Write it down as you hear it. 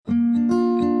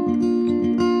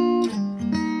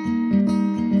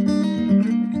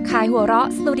ายหัวเราะ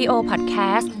สตูดิโอพอดแค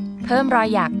สต์เพิ่มรอย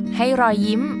หยักให้รอย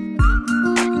ยิ้ม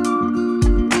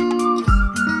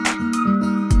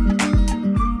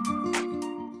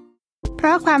เพร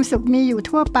าะความสุขมีอยู่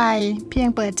ทั่วไปเพียง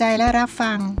เปิดใจและรับ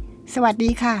ฟังสวัสดี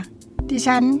ค่ะดิ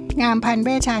ฉันงามพันธ์เว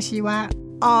ชชาชีวะ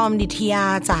ออมดิทยา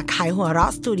จากขายหัวเรา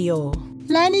ะสตูดิโอ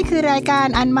และนี่คือรายการ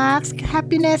Unmasked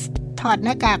Happiness ถอดห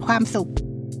น้ากากความสุข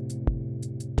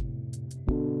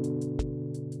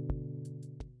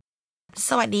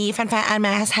สวัสดีแฟนๆ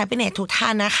Unmasked Happiness ทุกท่า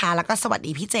นนะคะแล้วก็สวัส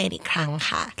ดีพี่เจนอีกครั้ง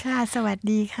ค่ะค่ะสวัส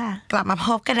ดีค่ะกลับมาพ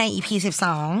บกันใน EP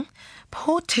 12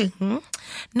พูดถึง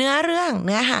เนื้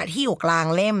อหาที่อยู่กลาง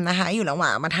เล่มนะคะอยู่ระหว่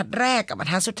างบรรทัดแรกกับบร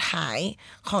รทัดสุดท้าย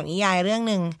ของนิยายเรื่อง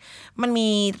นึงมันมี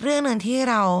เรื่องนึงที่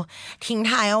เราทิ้ง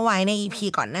ท้ายเอาไว้ใน EP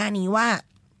ก่อนหน้านี้ว่า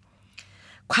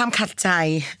ความขัดใจ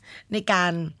ในกา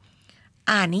ร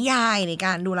อ่านนิยายในก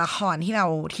ารดูละครที่เ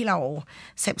รา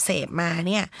เสพมา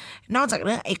เนี่ยนอกจากเ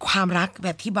รื่องไอ้ความรักแบ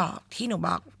บที่หนูบ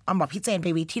อกพี่เจนไป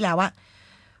วีคที่แล้วว่า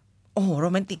โอ้โหโร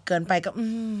แมนติกเกินไปก็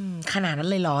ขนาดนั้น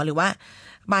เลยเหรอหรือว่า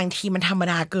บางทีมันธรรม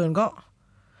ดาเกิน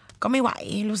ก็ไม่ไหว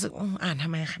รู้สึกอ่านทำ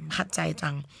ไมขัดใจจั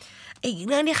งอีก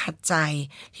เรื่องที่ขัดใจ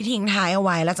ที่ทิ้งท้ายเอาไ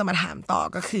ว้แล้วจะมาถามต่อ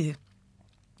ก็คือ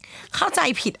เข้าใจ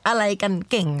ผิดอะไรกัน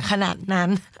เก่งขนาดนั้น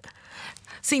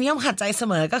สิ่งที่ผมขัดใจเส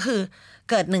มอก็คือ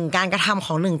เกิดการกระทำข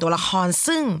องตัวละคร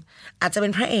ซึ่งอาจจะเป็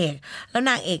นพระเอกแล้ว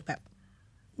นางเอกแบบ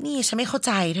นี่ฉันไม่เข้าใ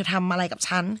จเธอทำอะไรกับ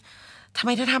ฉันทำไม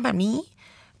เธอทำแบบนี้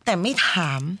แต่ไม่ถ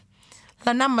ามแ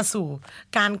ล้วนำมาสู่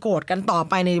การโกรธกันต่อ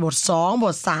ไปในบท2บ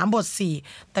ท3บท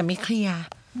4แต่ไม่เคลียร์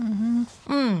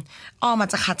ออกมา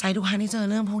จะขัดใจทุกครั้งที่เจอ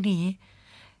เรื่องพวกนี้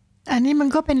อันนี้มัน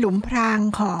ก็เป็นหลุมพราง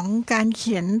ของการเ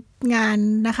ขียนงาน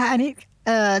นะคะอันนี้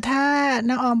ถ้า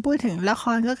น้องออมพูดถึงละค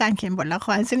รก็การเขียนบทละค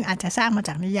รซึ่งอาจจะสร้างมาจ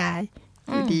ากนิยาย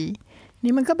อยู่ดี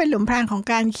นี่มันก็เป็นหลุมพรางของ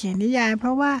การเขียนนิยายเพร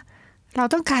าะว่าเรา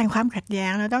ต้องการความขัดแย้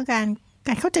งเราต้องการ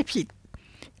เข้าใจผิด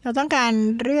เราต้องการ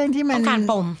เรื่องที่มันต้องการ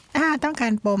ปมต้องกา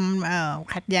รปม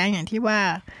ขัดแย้งอย่างที่ว่า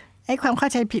ไอ้ความเข้า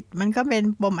ใจผิดมันก็เป็น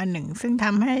ปมอันหนึ่งซึ่งท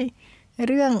ำให้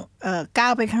เรื่องก้า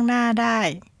วไปข้างหน้าได้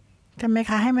ใช่ไหม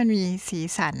คะให้มันมีสี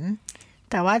สัน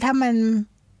แต่ว่าถ้ามัน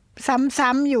ซ้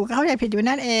ำๆอยู่เข้าใจผิดอยู่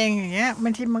นั่นเองอย่างเงี้ยบา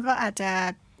งทีมันก็อาจจะ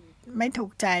ไม่ถู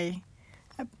กใจ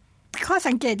ข้อ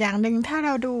สังเกตอย่างหนึ่งถ้าเร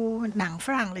าดูหนังฝ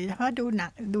รั่งหรือเฉพาะ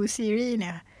ดูซีรีส์เ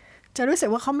นี่ยจะรู้สึก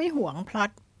ว่าเขาไม่หวงพล็อต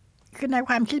คือในค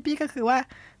วามคิดพี่ก็คือว่า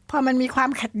พอมันมีความ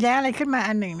ขัดแย้งอะไรขึ้นมา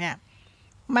อันหนึ่งเนี่ย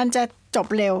มันจะจบ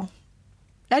เร็ว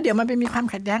แล้วเดี๋ยวมันไปมีความ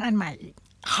ขัดแย้งอันใหม่อีก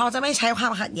เขาจะไม่ใช้ควา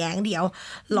มขัดแย้งเดียว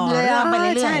หล่อเรื่องไปเ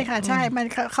รื่อยๆใช่ค่ะใช่มัน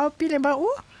เขาพี่เลยว่า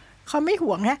เขาไม่ห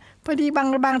วงฮะพอดี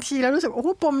บางทีเรารู้สึก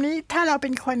ปมนี้ถ้าเราเป็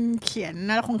นคนเขียนน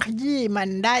ะเราคงขยี้มัน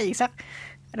ได้อีกสัก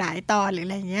หลายตอนหรืออะ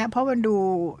ไรเงี้ยเพราะมัน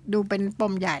ดูเป็นป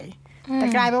มใหญ่แต่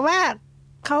กลายเป็นว่า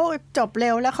เขาจบเ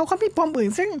ร็วแล้วเขาก็มีปมอื่น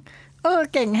ซึ่ง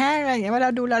เก่งแห้งอะไรอย่างเงี้ยเวลา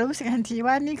ดูเรารู้สึกทันที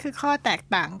ว่านี่คือข้อแตก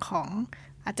ต่างของ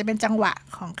อาจจะเป็นจังหวะ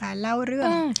ของการเล่าเรื่อง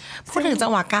พูดถึงจั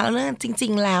งหวะการเล่าเรื่องจริ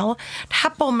งๆแล้วถ้า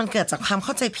ปมมันเกิดจากความเ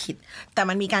ข้าใจผิดแต่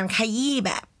มันมีการขยี้แ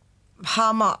บบพอ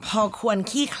เหมาะพอควร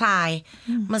ขี้คลาย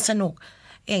มันสนุก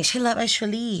อย่างเช่น Love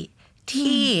Actually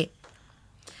ที่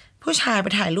ผู้ชายไป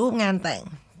ถ่ายรูปงานแต่ง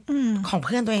ของเ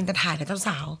พื่อนตัวเองจะถ่ายกับเจ้าส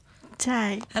าวใช่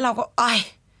แล้วเราก็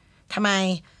ทำไม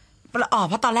เพ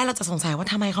ราะตอนแรกเราจะสงสัยว่า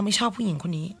ทำไมเขาไม่ชอบผู้หญิงค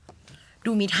นนี้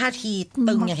ดูมีท่าที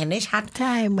ตึงอย่างเห็นได้ชัด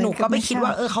หนูก็ไม่คิดว่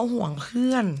าเขาห่วงเ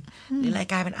พื่อนหรืออะไร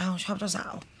กลายเป็นชอบเจ้าสา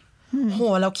วโห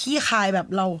แล้วขี้คายแบบ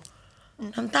เรา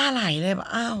น้ำตาไหลเลยแบบ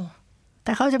แ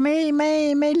ต่เขาจะไ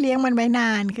ม่เลี้ยงมันไว้น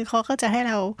านคือเขาก็จะให้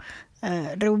เรา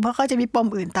รู้เพราะเขาจะมีปม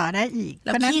อื่นต่อได้อีกแ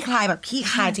ล้วขี้คายแบบขี้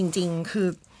คายจริงๆคือ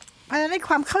เพราะฉะนั้น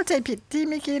ความเข้าใจผิดที่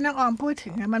เมื่อกี้น้องออมพูดถึ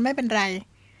งมันไม่เป็นไร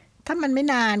ถ้ามันไม่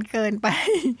นานเกินไป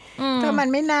ถ้ามัน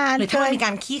ไม่นานหรือถ้ามันมีก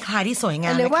ารขี้คลายที่สวยงา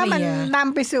มหรือว่ามันน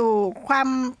ำไปสู่ความ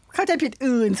เข้าใจผิด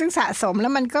อื่นซึ่งสะสมแล้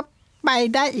วมันก็ไป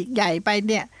ได้อีกใหญ่ไป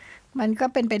เนี่ยมันก็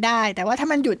เป็นไปได้แต่ว่าถ้า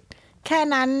มันหยุดแค่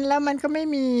นั้นแล้วมันก็ไม่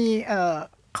มี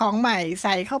ของใหม่ใ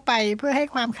ส่เข้าไปเพื่อให้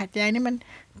ความขัดแย้งนี่มัน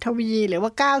ทวีหรือว่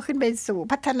าก้าวขึ้นไปสู่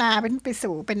พัฒนาไป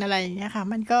สู่เป็นอะไรอย่างเงี้ยค่ะ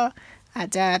มันก็อาจ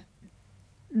จะ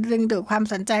ดึงดูดความ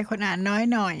สนใจคนอ่านน้อย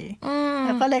หน่อยแ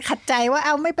ล้วก็เลยขัดใจว่า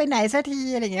ไม่ไปไหนสักที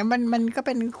อะไรเงี้ยมันก็เ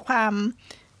ป็นความ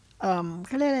เ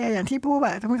ขาเรียกอะไรอย่างที่พูดแบ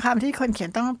บเป็นความที่คนเขีย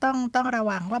นต้องระ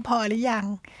วังว่าพอหรือยัง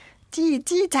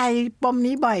จี้ใจปม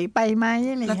นี้บ่อยไปไหม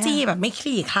อะไรเงี้ยแล้วจี้แบบไม่ค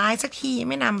ลี่คลายสักที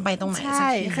ไม่นำไปตรงไหนสักทีใ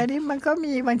ช่คราวนี้มันก็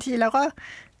มีบางทีเราก็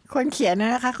คนเขียนน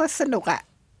ะคะก็สนุก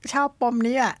ชอบปม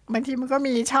นี้บางทีมันก็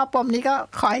มีชอบปมนี้ก็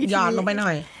ขออีกทีย้อนลงไปหน่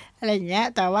อยอะไรอย่างเงี้ย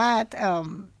แต่ว่า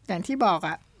อย่างที่บอก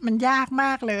มันยากม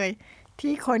ากเลย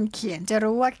ที่คนเขียนจะ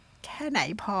รู้ว่าแค่ไหน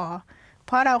พอเพ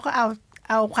ราะเราก็เ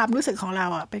อาความรู้สึกของเรา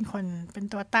เป็น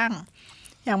ตัวตั้ง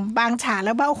อย่างบางฉากแ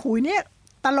ล้วว่าโอ้โหเนี่ย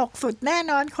ตลกสุดแน่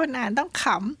นอนคนอ่านต้องข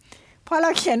ำพ พอเร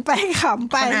าเขียนไปข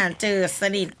ำไปคนอ่านเจอส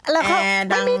นิทแล้วเขา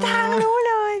ไม่มีทางรู้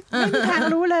เลยไม่มีทาง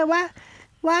รู้เลย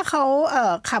ว่าเขา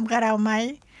ขำกับเราไหม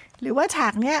หรือว่าฉา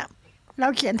กเนี้ยเรา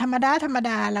เขียนธรรมด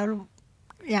าเรา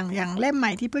อย่างเล่มให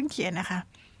ม่ที่เพิ่งเขียนนะคะ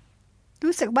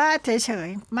รู้สึกว่าเฉย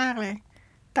ๆมากเลย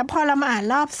แต่พอเรามาอ่าน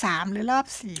รอบ3หรือรอบ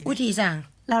4อุ้ยดีจัง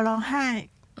เราร้องไห้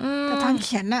แต่ตอนเ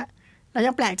ขียนน่ะเรา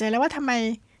ยังแปลกใจแล้วว่าทำไม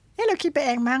เราคิดไปเอ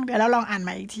งมั้งเดี๋ยวเราลองอ่านให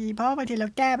ม่อีกทีเพราะว่าบางทีเรา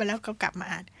แก้ไปแล้วก็กลับมา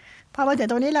อ่านพอมาถึง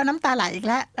ตรงนี้เราน้ำตาไหลอีก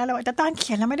แล้วเราแต่ตอนเ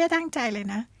ขียนเราไม่ได้ตั้งใจเลย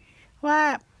นะว่า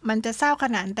มันจะเศร้าข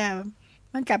นาดแต่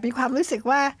มันกลับมีความรู้สึก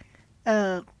ว่า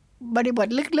บริบท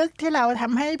ลึกๆที่เราท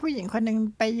ำให้ผู้หญิงคนหนึ่ง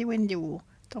ไปยืนอยู่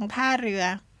ตรงท่าเรือ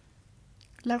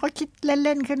แล้วก็คิดเ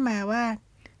ล่นๆขึ้นมาว่า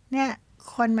เนี่ย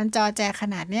คนมันจอแจข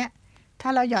นาดเนี้ยถ้า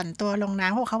เราหย่อนตัวลงน้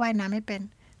ำพวกเขาว่ายน้ำไม่เป็น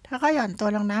ถ้าเขาหย่อนตัว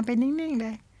ลงน้ำไปนิ่งๆเล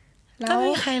ยก็ไม่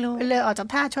มีใครรู้เรือออกจาก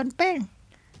ท่าชนเป้ง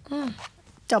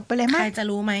จบไปเลยมั้ยใครจะ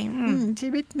รู้ไหมชี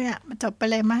วิตเนี่ยมันจบไป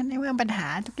เลยมั้ยในเรื่องปัญหา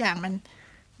ทุกอย่างมัน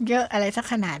เยอะอะไรสัก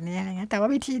ขนาดนี้อะไรเงี้ยแต่ว่า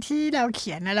วิธีที่เราเ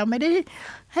ขียนนะเราไม่ได้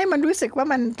ให้มันรู้สึกว่า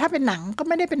มันถ้าเป็นหนังก็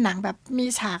ไม่ได้เป็นหนังแบบมี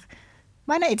ฉาก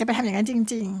ว่านายเอกจะไปทำอย่างนั้นจ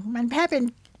ริงๆมันแค่เป็น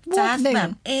วูบหนึ่งแบบ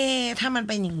ถ้ามันเ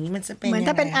ป็นอย่างนี้มันจะเป็นเหมือน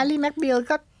ถ้าเป็นอารีแม็กบิล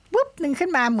ก็ปุ๊บนึงขึ้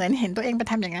นมาเหมือนเห็นตัวเองไป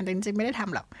ทำอย่างนั้นจริงๆไม่ได้ท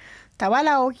ำหรอกแต่ว่า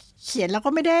เราเขียนเราก็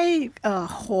ไม่ได้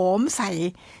โหมใส่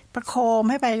ประโคม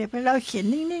ให้ไปเลยเราเขียน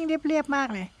นิ่งๆเรียบๆมาก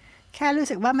เลยแค่รู้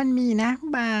สึกว่ามันมีนะ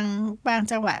บาง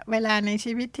จังหวะเวลาใน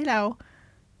ชีวิตที่เรา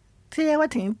ที่เรียกว่า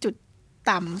ถึงจุด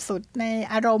ต่ำสุดใน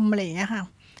อารมณ์อะไรอย่างเงี้ยค่ะ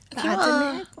อาจจะ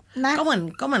นะก็เห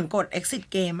มือนกด exit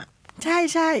game อ่ะใ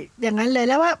ช่ๆอย่างนั้นเลย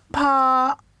แล้วว่าพอ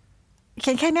เ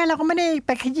ขียนแค่นี้เราก็ไม่ได้ไ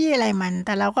ปขยี้อะไรมันแ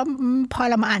ต่เราก็พอ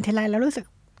เรามาอ่านทีไรเรารู้สึก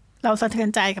เราสะเทือน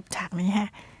ใจกับฉากนี้ฮะ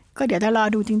ก็เดี๋ยวจะรอ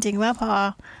ดูจริงๆว่าพอ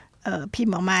พิม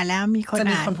พ์ออกมาแล้วมีคน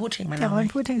อ่านคนพูดถึงมันจะคน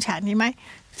พูดถึงฉากนี้ไหม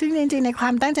ซึ่งจริงๆในควา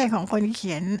มตั้งใจของคนเ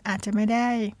ขียนอาจจะไม่ได้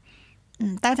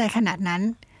ตั้งใจขนาดนั้น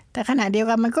แต่ขณะเดียว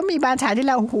กันมันก็มีบางฉากที่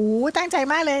เราหูตั้งใจ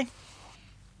มากเลย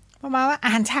ประมาณว่า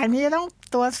อ่านฉากนี้จะต้อง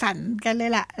ตัวสั่นกันเลย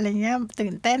ล่ะอะไรเงี้ย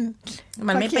ตื่นเต้น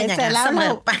มันไม่เป็นอย่างนั้นเสม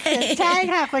อไปใช่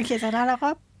ค่ะคนเขียนเสร็จแล้วเราก็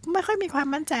ไม่ค่อยมีความ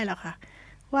มั่นใจหรอกค่ะ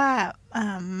ว่า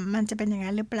มันจะเป็นอย่าง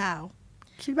นั้นหรือเปล่า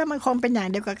คิดว่ามันคงเป็นอย่าง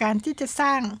เดียวกับการที่จะส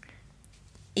ร้าง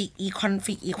อีคอนฟ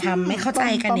ลิกต์อีความไม่เข้าใจ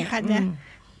กันเนี่ย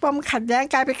ปมขัดแย้ง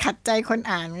กลายไปขัดใจคน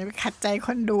อ่านไปขัดใจค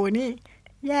นดูนี่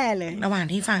แย่เลยระหว่าง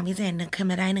ที่ฟังพี่เจนนึกขึ้น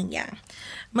มาได้หนึ่งอย่าง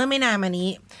เมื่อไม่นานมานี้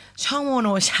ช่องโมโน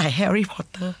ฉายแฮร์รี่พอต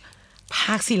เตอร์ภ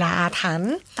าคศิลาอาถรร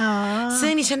พ์ซึ่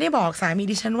งดิฉันได้บอกสามี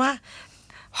ดิฉันว่า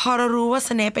พอเรารู้ว่าส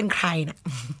เนปเป็นใครเนี่ย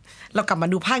เรากลับมา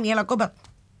ดูภาคนี้เราก็แบบ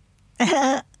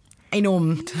ไอ้นม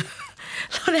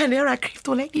แล้วแดเนียล แรดคลิฟ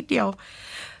ตัวเล็กนิดเดียว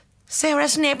เซรั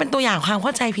สเนปเป็นตัวอย่างความเข้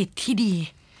าใจผิดที่ดี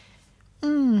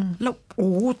แล้ว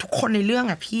ทุกคนในเรื่อง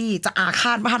อ่ะพี่จะอาฆ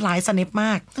าตมาดร้ายสเนปม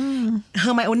ากเฮ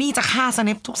อร์ไมโอนี่จะฆ่าสเน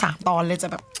ปทุก3 ตอนเลยจะ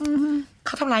แบบเข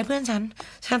าทำร้ายเพื่อน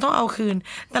ฉันต้องเอาคืน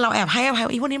แต่เราแอบให้อภัย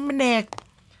อีพวกนี้มันเด็ก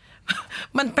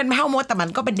มันเป็นแม่มดแต่มัน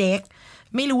ก็เป็นเด็ก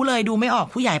ไม่รู้เลยดูไม่ออก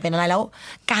ผู้ใหญ่เป็นอะไรแล้ว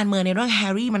การเมืองในเรื่องแฮ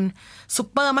ร์รี่มันซุป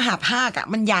เปอร์มหาภาคอ่ะ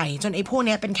มันใหญ่จนไอ้พวก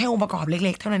นี้เป็นแค่องค์ประกอบเ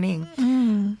ล็กๆเท่านั้นเอง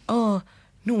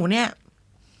หนูเนี่ย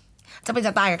จะเป็นจ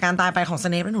ะตายกับการตายไปของส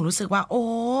เนปแล้วหนูรู้สึกว่า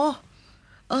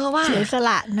ว่าเสียสล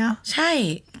ะเนาะใช่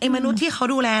ไอ้มนุษย์ที่เขา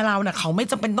ดูแลเราเนี่ยเขาไม่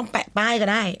จำเป็นต้องแปะป้ายก็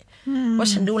ได้ว่า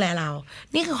ฉันดูแลเรา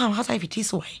นี่คือความเข้าใจผิดที่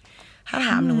สวยถ้าถ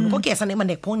ามหนูก็เกลียดสเนปมัน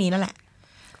เด็กพวกนี้นั่นแหละ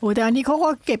โอ้แต่อันนี้เขาก็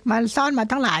เก็บมาซ่อนมา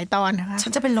ตั้งหลายตอนนะคะฉั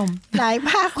นจะเป็นลมหลาย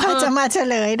ภาคกว่าจะมาเฉ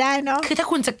ลยได้เนาะคือถ้า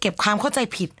คุณจะเก็บความเข้าใจ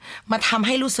ผิดมาทำใ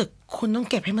ห้รู้สึกคุณต้อง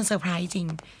เก็บให้มันเซอร์ไพรส์จริง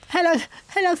ให้เ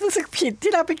รารู้สึกผิด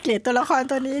ที่เราไปเกลียดตัวละคร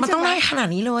ตัวนี้มันต้องได้ขนาด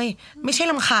นี้เลยไม่ใช่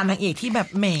รำคาญนางเอกที่แบบ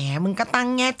แหมมึงก็ตั้ง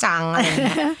แง่จังอะไรอย่างเ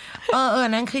งี้ย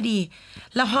นั่นคือดี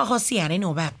แล้วพอเขาเสียในหนู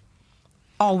แบบ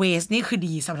always นี่คือ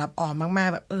ดีสำหรับออมมาก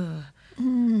ๆแบบ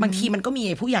บางทีมันก็มีไ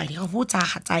อ้ผู้ใหญ่ที่เขาพูดจา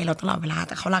ขัดใจเราตลอดเวลาแ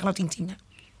ต่เขารักเราจริงๆอะ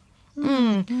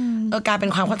กลายเป็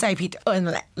นความเข้าใจผิด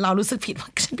นั่นแหละเรารู้สึกผิดว่า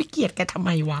ฉันไปเกลียดแกทำไม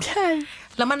วะใช่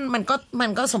แล้วมั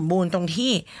นก็สมบูรณ์ตรง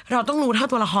ที่เราต้องรู้เท่า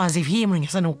ตัวละครสิพี่มันถึง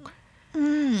จะสนุก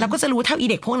แล้วก็จะรู้เท่าอี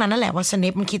เด็กพวกนั้นนั่นแหละว่าสเน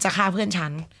ปมันคิดจะฆ่าเพื่อนฉั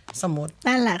นสมมติ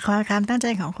นั่นแหละความตั้งใจ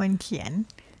ของคนเขียน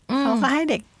เขาก็ให้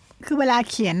เด็กคือเวลา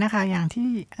เขียนนะคะอย่างที่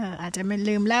อาจจะไม่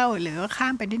ลืมเล่าหรือว่าข้า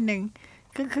มไปนิดนึง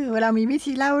ก็คือเวลามีวิ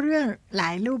ธีเล่าเรื่องหลา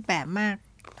ยรูปแบบมาก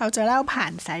เราจะเล่าผ่า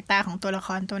นสายตาของตัวละค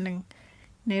รตัวหนึ่ง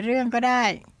ในเรื่องก็ได้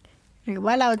หรือ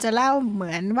ว่าเราจะเล่าเห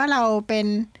มือนว่าเราเป็น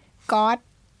ก๊อด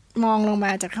มองลงม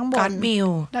าจากข้างบน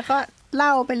แล้วก็เล่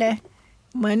าไปเลย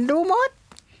เหมือนรู้หมด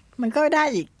มันก็ได้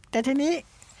อีกแต่ทีนี้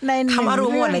ในคำว่ารู้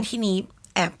หมดในที่นี้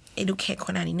แอบ educate ค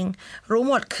นอ่านนิดนึงรู้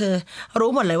หมดคือรู้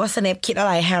หมดเลยว่าสเนปคิดอะ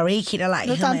ไรแฮร์รี่คิดอะไร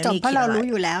ตอนจบเพราะเรารู้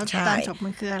อยู่แล้วตอนจบมั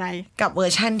นคืออะไรกับเวอ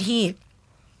ร์ชั่นที่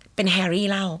เป็นแฮร์รี่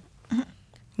เล่า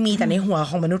มีแต่ในหัว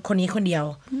ของมนุษย์คนนี้คนเดียว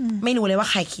ไม่รู้เลยว่า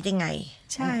ใครคิดยังไง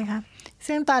ใช่ครับ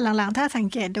ซึ่งตอนหลังๆถ้าสัง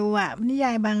เกตดูนิย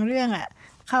ายบางเรื่อง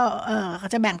เขา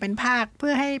จะแบ่งเป็นภาคเพื่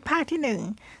อให้ภาคที่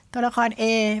 1ตัวละคร A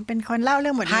เป็นคนเล่าเรื่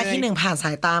องหมดเลยภาคที่ 1ผ่านส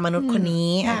ายตามนุษย์คน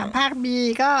นี้ภาค B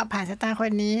ก็ผ่านสายตาค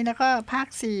นนี้แล้วก็ภาค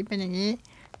C เป็นอย่างนี้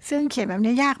ซึ่งเขียนแบบ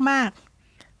นี้ยากมาก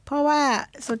เพราะว่า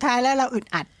สุดท้ายแล้วเราอึด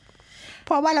อัดเพ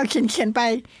ราะว่าเราเขียนไป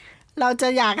เราจะ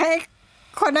อยากให้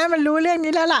คนนั้นมันรู้เรื่อง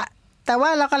นี้แล้วล่ะแต่ว่า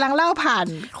เรากำลังเล่าผ่าน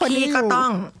คนนี้อยู่ก็ต้อ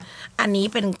งอันนี้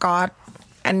เป็นก๊อต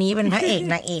อันนี้เป็นพระเอก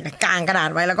นางเอกกางกระดาษ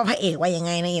ไว้แล้วก็พระเอกว่ายังไ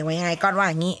งนางเอกว่ายังไงก๊อตว่า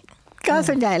อย่างนี้ก็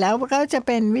ส่วนใหญ่แล้วก็จะเ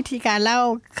ป็นวิธีการเล่า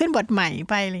ขึ้นบทใหม่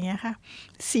ไปอะไรเงี้ยค่ะ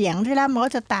เสียงที่เล่ามัน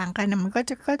ก็จะต่างกันมันก็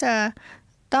จะ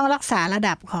ต้องรักษาระ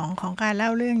ดับของการเล่า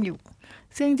เรื่องอยู่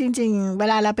ซึ่งจริงๆเว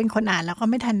ลาเราเป็นคนอ่านเราก็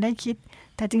ไม่ทันได้คิด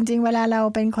แต่จริงๆเวลาเรา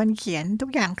เป็นคนเขียนทุก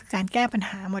อย่างคือการแก้ปัญห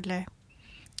าหมดเลย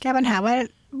แก้ปัญหาว่า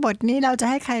บทนี้เราจะ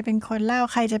ให้ใครเป็นคนเล่า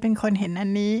ใครจะเป็นคนเห็นอัน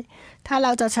นี้ถ้าเร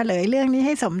าจะเฉลยเรื่องนี้ใ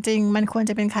ห้สมจริงมันควร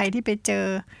จะเป็นใครที่ไปเจอ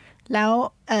แล้ว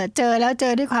เจ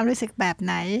อด้วยความรู้สึกแบบไ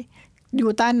หนอยู่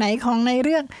ตอนไหนของในเ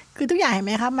รื่องคือทุกอย่างเห็นไห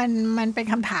มคะมันเป็น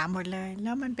คำถามหมดเลยแ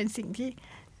ล้วมันเป็นสิ่งที่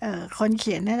คนเ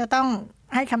ขียนเนี่ยจะต้อง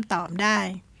ให้คำตอบได้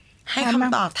ให้ค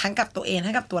ำตอบทั้งกับตัวเองใ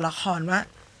ห้กับตัวละครว่า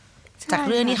จาก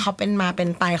เรื่องนี้เขาเป็นมาเป็น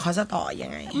ไปเขาจะต่อยั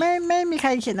งไงไม่มีใคร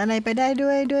เขียนอะไรไปได้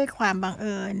ด้วยความบังเ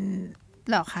อิญ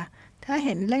หรอกค่ะถ้าเ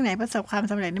ห็นเรื่องไหนประสบความ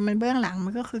สำเร็จมันเบื้องหลังมั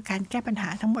นก็คือการแก้ปัญหา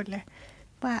ทั้งหมดเลย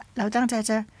ว่าเราตั้งใจ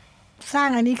จะสร้าง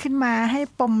อันนี้ขึ้นมาให้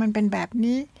ปมมันเป็นแบบ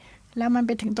นี้แล้วมันไ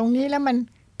ปถึงตรงนี้แล้วมัน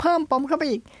เพิ่มปมเข้าไป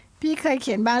อีกพี่เคยเ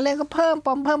ขียนบางเรื่องก็เพิ่มป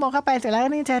มเข้าไปเสร็จแล้ว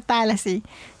นี่จะตายละสิ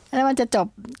แล้วมันจะจบ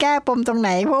แก้ปมตรงไหน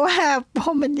เพราะว่าป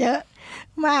มมันเยอะ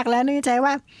มากแล้วนึกใจ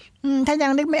ว่าถ้ายั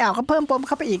งนึกไม่ออกก็เพิ่มปมเ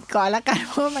ข้าไปอีกก่อนละกัน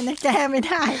เพราะมันยังแก้ไม่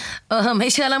ได้ไม่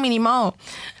เชื่อเรื่องมินิมอล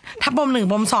ถ้าปม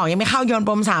1ปม2ยังไม่เข้าโยน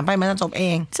ปม3ไปมันจะจบเอ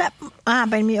งจะ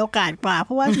เป็นมีโอกาสกว่าเพ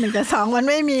ราะว่า1กับ2มัน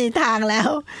ไม่มีทางแล้ว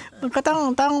มันก็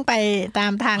ต้องไปตา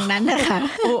มทางนั้นนะคะ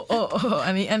อั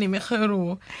นนี้ไม่เคยรู้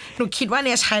หนูคิดว่าเ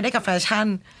นี่ยใช้ได้กับแฟชั่น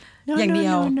อย่างเดี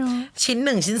ยวชิ้น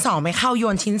1ชิ้น2ไม่เข้าโย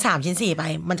นชิ้น3ชิ้น4ไป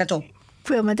มันจะจบเ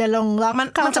ผื่อมันจะลงล็อก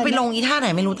มันจะไปลงอีท่าไหน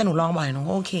ไม่รู้แต่หนูลองบ่อยหนู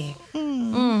ก็โอเค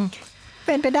เ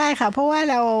ป็นไปได้ค่ะเพราะว่า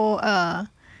เรา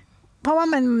เพราะว่า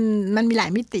มันมีหลาย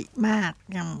มิติมาก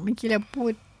อย่างเมื่อกี้เราพู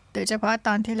ดโดยเฉพาะต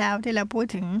อนที่แล้วที่เราพูด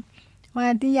ถึงว่า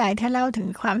นิยายถ้าเล่าถึง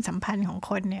ความสัมพันธ์ของ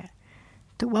คนเนี่ย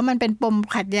ถือว่ามันเป็นปม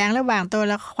ขัดแย้งระหว่างตัว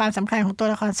ละความสำคัญของตัว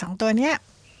ละคร2ตัวเนี้ย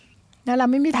แล้วเรา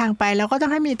ไม่มีทางไปเราก็ต้อ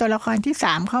งให้มีตัวละครที่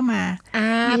3เข้ามา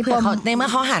มีปมในเมื่อ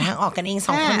เขาหาทางออกกันเอง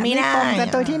2คนไม่ได้มีปมกับ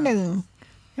ตัวที่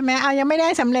1ใช่ไหมยังไม่ได้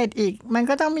สำเร็จอีกมัน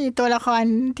ก็ต้องมีตัวละคร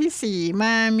ที่4ม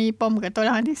ามีปมกับตัวล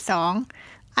ะครที่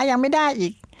2ยังไม่ได้อี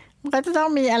กมันก็จะต้อง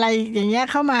มีอะไรอย่างเงี้ย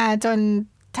เข้ามาจน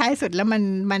ท้ายสุดแล้ว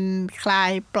มันคลา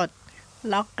ยปลด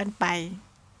ล็อกกันไป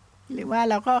หรือว่า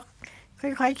เราก็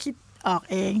ค่อยๆคิดออก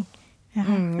เอง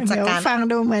จากการฟัง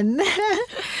ดูเหมือน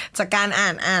จากการ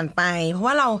อ่านไปเพราะ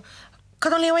ว่าเราก็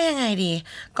ต้องเรียกว่ายังไงดี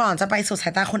ก่อนจะไปสู่สา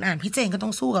ยตาคนอ่านพี่เจนก็ต้อ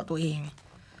งสู้กับตัวเอง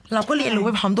เราก็เรียนรู้ไป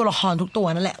พร้อมตัวละครทุกตัว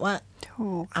นั่นแหละว่า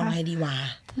เอาไงดีวะ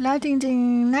แล้วจริง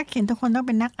ๆนักเขียนทุกคนต้องเ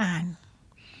ป็นนักอ่าน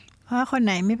เพราะคนไ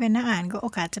หนไม่เป็นนักอ่านก็โอ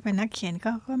กาสจะเป็นนักเขียน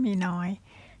ก็มีน้อย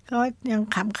ก็ยัง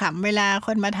ขำๆเวลาค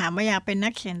นมาถามว่าอยากเป็นนั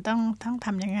กเขียนต้องท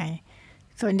ำยังไง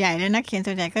ส่วนใหญ่แล้วนักเขียน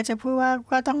ส่วนใหญ่ก็จะพูดว่า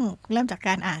ก็ต้องเริ่มจากก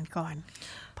ารอ่านก่อน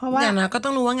เพราะว่าอย่างนั้นก็ต้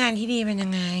องรู้ว่างานที่ดีเป็นยั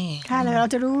งไงค่ะแล้วเรา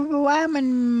จะรู้ว่ามัน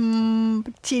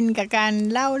ชินกับการ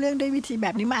เล่าเรื่องด้วยวิธีแบ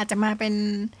บนี้มันอาจจะมาเป็น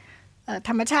ธ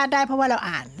รรมชาติได้เพราะว่าเรา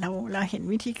อ่านเราเห็น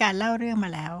วิธีการเล่าเรื่องม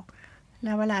าแล้ว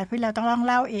เวลาที่เราต้อง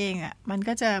เล่าเองมัน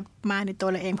ก็จะมาในตัว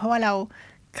เราเองเพราะว่าเรา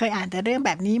เคยอ่านแต่เรื่องแ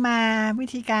บบนี้มาวิ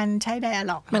ธีการใช้ไดอะ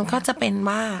ล็อกมันก็จะเป็น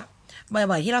ว่า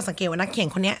บ่อยๆที่เราสังเกตว่านักเขียน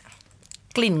คนเนี้ย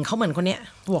กลิ่นเขาเหมือนคนเนี้ย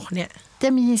หัวคนเนี้ยจะ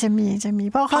มี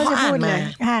เพราะเขาจะพูดเลย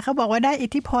เขาบอกว่าได้อิ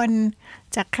ทธิพล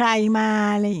จากใครมา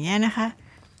อะไรอย่างเงี้ยนะคะ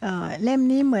เล่ม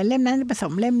นี้เหมือนเล่มนั้นผส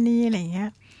มเล่มนี้อะไรอย่างเงี้ย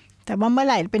แต่ว่าเมื่อไ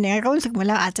หร่เป็นอย่างไรก็รู้สึกเหมือน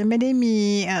เราอาจจะไม่ได้มี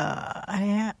อะไร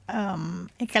นะ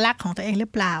เอกลักษณ์ของตัวเองหรื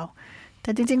อเปล่าแ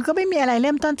ต่จริงๆก็ไม่มีอะไรเ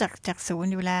ริ่มต้นจากศูน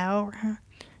ย์อยู่แล้ว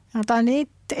ตอนนี้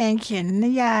ตัวเองเขียน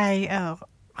นิยาย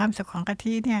ความสุขของกะ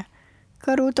ทิเนี่ย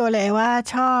ก็รู้ตัวเลยว่า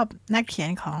ชอบนักเขียน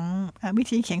ของวิ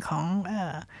ธีเขียนของ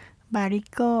บาริ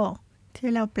โกที่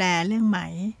เราแปลเรื่องไหม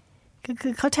ก็คื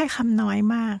อเขาใช้คำน้อย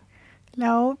มากแ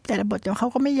ล้วแต่ละบทของเขา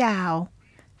ก็ไม่ยาว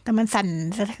แต่มันสั่น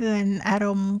สะเทือนอาร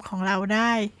มณ์ของเราไ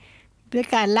ด้ด้วย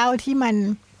การเล่าที่มัน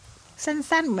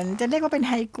สั้นๆเหมือนจะเรียกว่าเป็น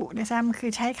ไฮกุนะซ้ำคื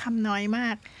อใช้คำน้อยมา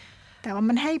กแต่ว่า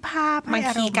มันให้ภาพบาง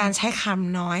ทีการใช้ค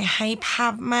ำน้อยให้ภา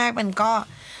พมากมันก็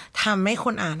ทำให้ค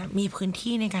นอ่านมีพื้น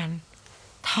ที่ในการ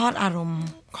ทอดอารมณ์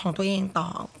ของตัวเองต่อ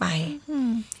ไป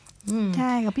ใ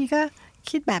ช่กับพี่ก็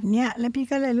คิดแบบเนี้ยแล้วพี่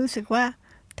ก็เลยรู้สึกว่า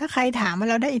ถ้าใครถามว่า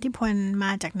เราได้อิทธิพลม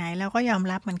าจากไหนเราก็ยอม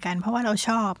รับเหมือนกันเพราะว่าเราช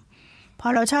อบพอ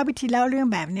เราชอบวิธีเล่าเรื่อง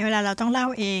แบบนี้เวลาเราต้องเล่า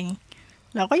เอง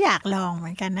เราก็อยากลองเห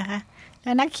มือนกันนะคะ แล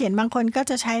ะนักเขียนบางคนก็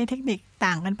จะใช้เทคนิค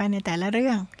ต่างกันไปในแต่ละเรื่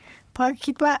องเพราะ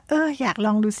คิดว่าอยากล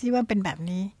องดูซิว่าเป็นแบบ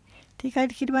นี้ที่ก็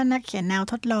คิดว่านักเขียนแนว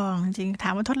ทดลองจริงถา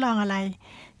มว่าทดลองอะไร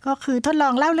ก็คือทดลอ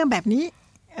งเล่าเรื่องแบบนี้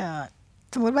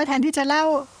สมมติว่าแทนที่จะเล่า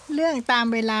เรื่องตาม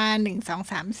เวลา1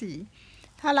 2 3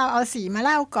 4ถ้าเราเอา4มาเ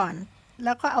ล่าก่อนแ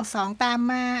ล้วก็เอา2ตาม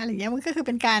มาอะไรอย่างเงี้ยมันก็คือเ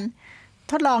ป็นการ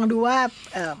ทดลองดูว่า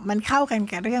มันเข้ากัน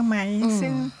กับเรื่องไหม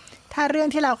ซึ่งถ้าเรื่อง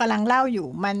ที่เรากำลังเล่าอยู่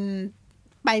มัน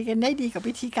ไปกันได้ดีกับ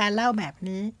วิธีการเล่าแบบ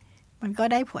นี้มันก็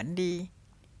ได้ผลดี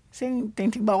ซึ่ง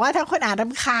ถึงบอกว่าถ้าคนอ่านร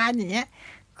ำคาญอย่างเงี้ย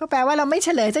ก็แปลว่าเราไม่เฉ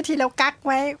ลยสักทีเรากัก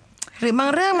ไว้หรือบาง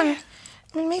เรื่องมั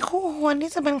นไม่คู่ควร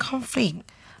ที่จะเป็นคอนฟลิกต์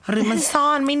หรือมันซ่อ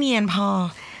นไม่เนียนพอ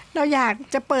เราอยาก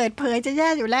จะเปิดเผยจะแย่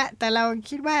อยู่แล้วแต่เรา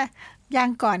คิดว่ายัง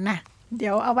ก่อนนะเดี๋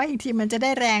ยวเอาไว้อีกทีมันจะไ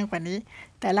ด้แรงกว่านี้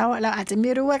แต่เราอาจจะไม่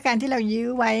รู้ว่าการที่เรายื้อ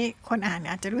ไว้คนอ่าน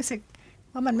อาจจะรู้สึก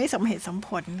ว่ามันไม่สมเหตุสมผ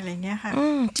ลอะไรเงี้ยค่ะ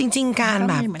จริงๆการ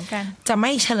แบบจะไ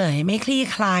ม่เฉลยไม่คลี่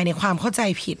คลายในความเข้าใจ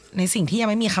ผิดในสิ่งที่ยัง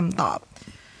ไม่มีคำตอบ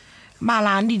บาล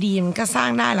านซ์ดีๆมันก็สร้า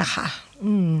งได้แหละค่ะ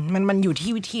มันอยู่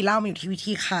ที่วิธีเล่ามันอยู่ที่วิ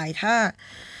ธีคลาย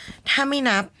ถ้าไม่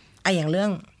นับอย่างเรื่อ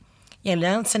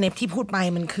งสเนปที่พูดไป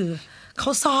มันคือเขา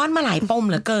ซ้อนมาหลายปม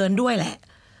เหลือเกินด้วยแหละ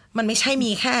มันไม่ใช่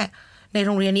มีแค่ในโ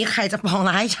รงเรียนนี้ใครจะปอง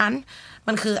ร้ายฉัน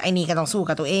มันคือไอ้นี่ก็ต้องสู้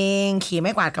กับตัวเองขี่ไ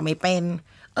ม่กวาดก็ไม่เป็น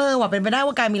ว่าเป็นไปได้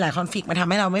ว่าการมีหลายคอนฟลิกต์มาทำ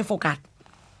ให้เราไม่โฟกัส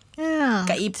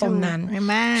กับอีปมนั้น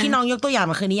ที่น้องยกตัวอย่าง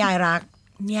มาคือนิยายรัก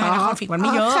นิยายคอนฟลิกต์มันไ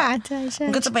ม่เยอะ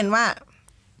มันก็จะเป็นว่า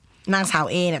นางสาว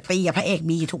A เนี่ยตีกับพระเอก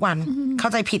B อยู่ทุกวันเข้า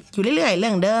ใจผิดอยู่เรื่อยๆเรื่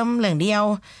องเดิมเรื่องเดียว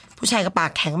ผู้ชายกับปา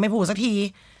กแข็งไม่พูดสักที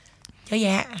เยอะแย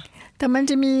ะแต่มัน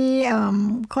จะมี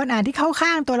คนอ่านที่เข้าข้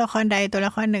างตัวละครใดตัวล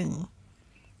ะครหนึ่ง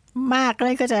มากเล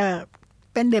ยก็จะ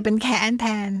เป็นเดือดเป็นแค้นแท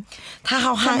นถ้าเข้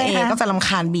าข้าง A ก็จะรำค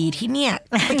าญ B ที่เนี่ย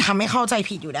ไปทำให้เข้าใจ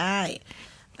ผิดอยู่ได้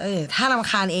ถ้ารำ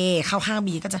คาญ A เข้าข้าง B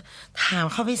ก็จะถาม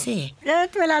เข้าไปสิแล้ว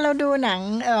เวลาเราดูหนัง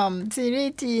ซีรี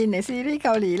ส์จีนหรือซีรีส์เก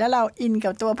าหลีแล้วเราอิน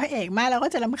กับตัวพระเอกมากเราก็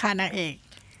จะรำคาญนางเอก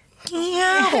เงี้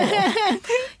ย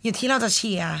อยู่ที่เราจะเ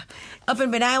ชียร์เป็น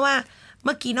ไปได้ว่าเ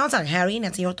มื่อกี้นอกจากแฮร์รี่เนี่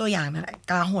ยจะยกตัวอย่างนั่นแหละ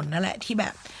กาหนนั่นแหละที่แบ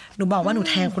บหนูบอกว่าหนู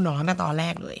แทงคุณหนอตั้งแต่ตอนแร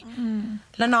กเลย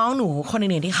แล้วน้องหนูคน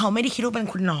อื่นๆที่เขาไม่ได้คิดว่าเป็น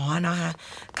คุณหนอนะคะ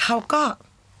เขาก็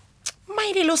ไม่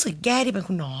ได้รู้สึกแย่ที่เป็น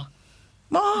คุณหนอ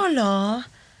บ้าเหรอ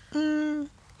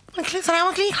มันแสดง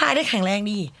ว่าคลี่คลายได้แข็งแรง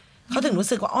ดีเขาถึงรู้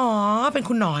สึกว่าอ๋อเป็น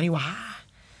คุณหนอนี่หว่า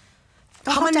เพ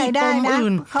ราะมันมีปม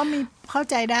อื่นเขามีเข้า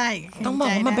ใจได้ต้องบอก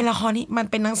ว่ามันเป็นละครที่มัน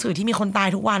เป็นหนังสือที่มีคนตาย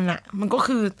ทุกวันอะมันก็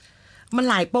คือมัน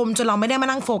หลายปมจนเราไม่ได้มา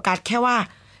นั่งโฟกัสแค่ว่า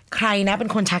ใครนะเป็น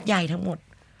คนชักใหญ่ทั้งหมด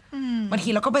บางที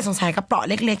เราก็ไปสงสัยกับเปราะ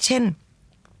เล็กๆเช่น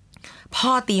พ่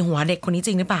อตีหัวเด็กคนนี้จ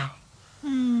ริงหรือเปล่า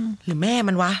หรือแม่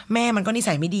มันวะแม่มันก็นิ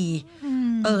สัยไม่ดี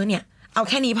เนี่ยเอา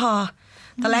แค่นี้พอ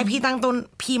ตอนแรกพี่ตั้งต้น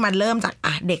พี่มันเริ่มจาก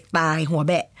เด็กตายหัว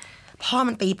แบะพ่อ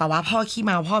มันตีป่าวะพ่อขี้เ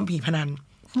มาพ่อผีพนัน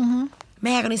แ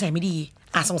ม่ก็นิสัยไม่ดี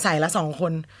สงสัยละ2 ค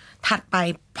นถัดไป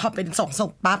พอเป็น2 ศ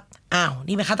พปั๊บ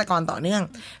นี่เป็นฆาตกรต่อเนื่อง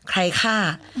ใครฆ่า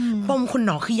ปมคุณห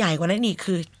นอคือใหญ่กว่านั้นอีก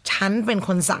คือฉันเป็นค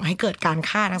นสั่งให้เกิดการ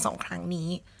ฆ่าทั้ง2 ครั้งนี้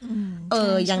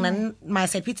อย่างนั้น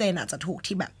mindsetพี่เจนอาจจะถูก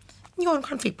ที่แบบโยนค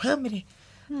อนฟลิกต์เพิ่มไปดิ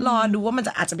รอดูว่ามันจ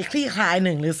ะอาจจะไปคลี่คลาย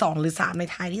1หรือ2หรือ3ใน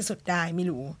ท้ายที่สุดได้ไม่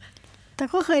รู้แต่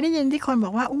ก็เคยได้ยินที่คนบ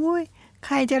อกว่าอุ้ยใ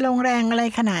ครจะลงแรงอะไร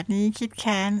ขนาดนี้คิดแ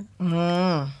ค้น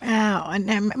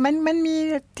มันมี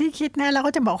ที่คิดนะเรา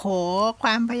ก็จะบอกโหคว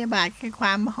ามพยาบาทคือคว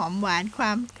ามหอมหวานคว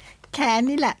ามแค้น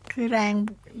นี่แหละคือแรง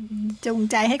จูง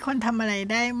ใจให้คนทำอะไร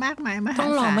ได้มากมายมหาศาลต้อ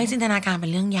งลองไม่จินตนาการเป็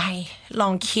นเรื่องใหญ่ลอ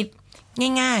งคิด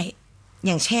ง่ายๆอ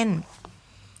ย่างเช่น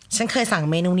ฉันเคยสั่ง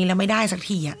เมนูนี้แล้วไม่ได้สัก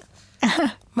ทีอะ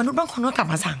มนุษย์บางคนก็กลับ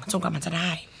มาสั่งจนกว่ามันจะได้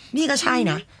นี่ก็ใช่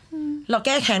นะเราแ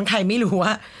ก้แค้นใครไม่รู้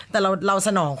ว่าแต่เราส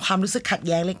นองความรู้สึกขัดแ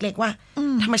ย้งเล็กๆว่า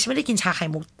ทำไมฉันไม่ได้กินชาไข่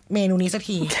มุกเมนูนี้สัก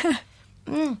ที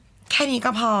แค่นี้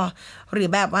ก็พอหรือ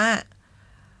แบบว่า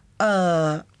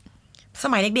ส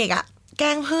มัยเด็กๆแก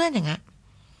ล้งเพื่อนอย่างเงี้ย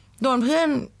โดนเพื่อน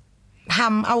ท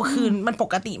ำเอาคืนมันป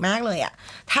กติมากเลย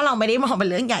ถ้าเราไม่ได้มองเป็น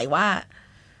เรื่องใหญ่ว่า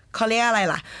เขาเรียกอะไร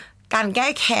ล่ะการแก้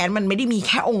แค้นมันไม่ได้มีแ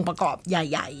ค่องค์ประกอบใ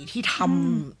หญ่ๆที่ท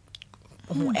ำโ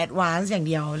อ้โหแอดวานซ์อย่าง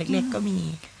เดียวเล็กๆก็มี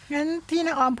งั้นที่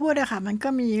น้าออมพูดอะค่ะมันก็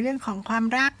มีเรื่องของความ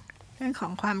รักเรื่องขอ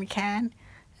งความแค้น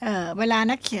เวลา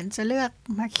นักเขียนจะเลือก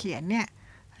มาเขียนเนี่ย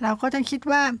เราก็ต้องคิด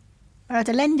ว่าเราจ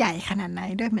ะเล่นใหญ่ขนาดไหน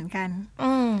ด้วยเหมือนกัน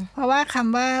เพราะว่าค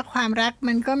ำว่าความรัก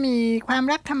มันก็มีความ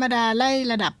รักธรรมดาไล่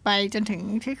ระดับไปจนถึง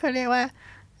ที่เขาเรียกว่า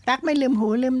รักไม่ลืมหู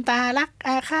ลืมตารักอ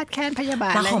าฆาตแค้นพยาบ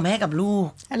าทรักของแม่กับลูก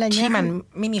อะไรที่มัน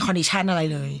ไม่มีคอนดิชันอะไร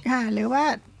เลยหรือว่า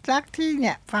รักที่เ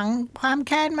นี่ยฝังความแ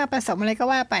ค้นมาผสมอะไรก็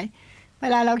ว่าไปเว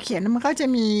ลาเราเขียนมันก็จะ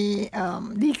มี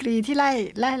ดีกรีที่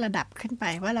ไล่ระดับขึ้นไป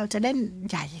ว่าเราจะเล่น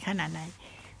ใหญ่ขนาดไหน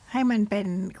ให้มันเป็น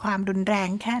ความรุนแรง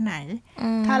แค่ไหน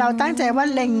ถ้าเราตั้งใจว่า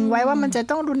เล็งไว้ว่ามันจะ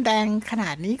ต้องรุนแรงขน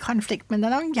าดนี้คอนฟลิกต์มันจะ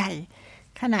ต้องใหญ่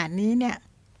ขนาดนี้เนี่ย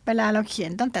เวลาเราเขีย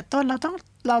นตั้งแต่ต้นเราต้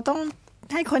อง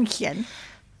ให้คนเขียน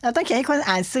เราต้องเขียนให้คน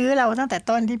อ่านซื้อเราตั้งแต่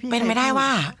ต้นที่พี่เป็นไม่ได้ว่า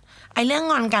ไอ้เรื่อง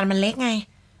งอนกันมันเล็กไง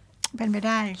เป็นไปไ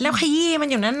ด้แล้วขยี้มัน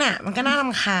อยู่นั่นน่ะมันก็น่าร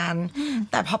ำคาญ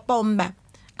แต่พอปมแบบ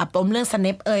ปมเรื่องสเน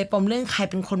ปปมเรื่องใคร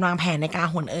เป็นคนวางแผนในการ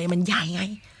หวนมันใหญ่ไง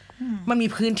มันมี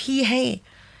พื้นที่ให้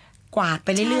กวาดไป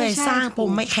เรื่อยๆสร้างป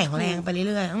มไม่แข็งแรงไป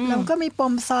เรื่อยๆเราก็มีป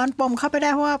มซ้อนปมเข้าไปได้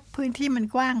เพราะว่าพื้นที่มัน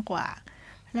กว้างกว่า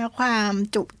แล้วความ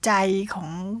จุใจขอ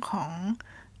ง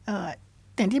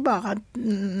อย่างที่บอก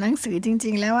หนังสือจ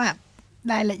ริงๆแล้วอะ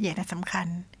รายละเอียดสำคัญ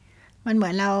มันเหมื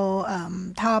อนเรา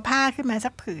ทอผ้าขึ้นมาสั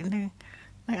กผืนนึง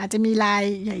มันอาจจะมีลาย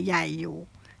ใหญ่ๆอยู่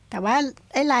แต่ว่า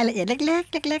ไอ้รายละเอียดเล็ก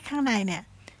ๆเล็กๆข้างในเนี่ย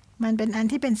มันเป็นอัน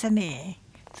ที่เป็นเสน่ห์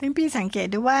ซึ่งพี่สังเกต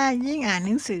ดูว่ายิ่งอ่านห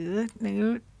นังสือหรือ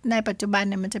ในปัจจุบัน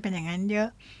เนี่ยมันจะเป็นอย่างนั้นเยอะ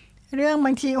เรื่องบ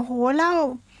างทีโอ้โหเล่า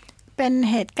เป็น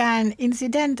เหตุการณ์อินซิ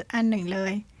เดนต์อันหนึ่งเล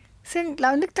ยซึ่งเรา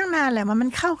นึกตั้งนานแหละมัน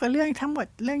เข้ากับเรื่องทั้งหมด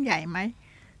เรื่องใหญ่ไหม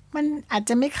มันอาจ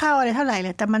จะไม่เข้าอะไรเท่าไหร่เล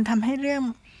ยแต่มันทำให้เรื่อง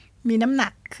มีน้ำหนั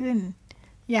กขึ้น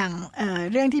อย่าง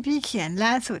เรื่องที่พี่เขียน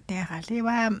ล่าสุดเนี่ยค่ะที่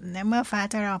ว่าเมื่อฟ้า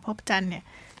จะรอพบจันทร์เนี่ย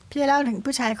พี่เล่าถึง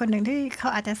ผู้ชายคนหนึ่งที่เขา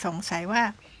อาจจะสงสัยว่า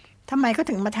ทำไมเขา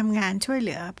ถึงมาทำงานช่วยเห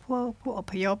ลือผู้อ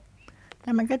พยพแ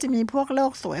ล้วมันก็จะมีพวกโล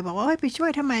กสวยบอกว่าไปช่ว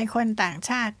ยทำไมคนต่าง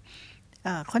ชาติ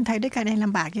คนไทยด้วยกันในล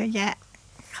ำบากเยอะแยะ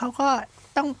เขาก็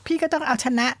ต้องพี่ก็ต้องเอาช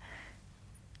นะ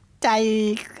ใจ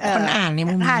คนอ่านใน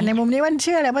มุมนี้ว่าเ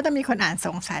ชื่อเลยว่าต้องมีคนอ่านส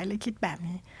งสัยเลยคิดแบบ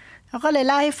นี้เขาก็เลย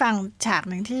เล่าให้ฟังฉาก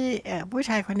หนึ่งที่ผู้ช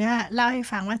ายคนนี้เล่าให้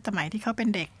ฟังว่าสมัยที่เขาเป็น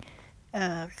เด็ก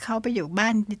เขาไปอยู่บ้า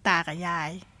นตากับยา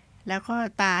ยแล้วก็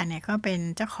ตาเนี่ยก็เป็น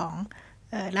เจ้าของ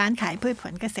ร้านขายพืชผ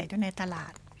ลเกษตรอยู่ในตลา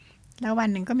ดแล้ววัน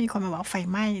หนึ่งก็มีคนมาบอกไฟ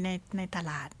ไหม้ในต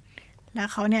ลาดแล้ว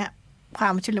เขาเนี่ยควา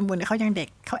มชุลมุนเขายังเด็ก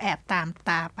เขาแอบตาม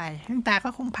ตาไปซึ่งตาก็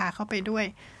คงพาเขาไปด้วย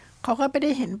เขาก็ไปได้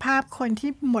เห็นภาพคน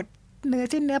ที่หมดเนื้อ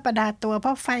ที่เนื้อประดาตัวเพร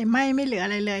าะไฟไหม้ไม่เหลืออ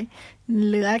ะไรเลยเ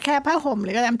หลือแค่ผ้าห่มห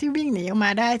รืออะไรที่วิ่งหนีออกม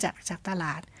าได้จากตล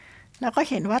าดแล้วก็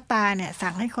เห็นว่าตาเนี่ย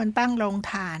สั่งให้คนตั้งโรง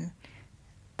ทาน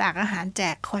ตักอาหารแจ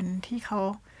กคนที่เขา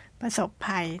ประสบ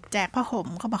ภัยแจกผ้าห่ม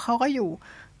เขาบอกเขาก็อยู่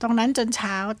ตรงนั้นจนเ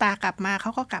ช้าตากลับมาเข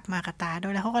าก็กลับมากับตาด้ว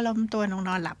ยแล้วเขาก็ล้มตัวน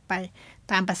อนหลับไป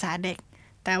ตามภาษาเด็ก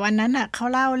แต่วันนั้นน่ะเขา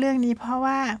เล่าเรื่องนี้เพราะ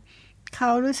ว่าเขา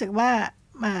รู้สึกว่า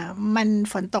มัน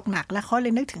ฝนตกหนักแล้วเขาเล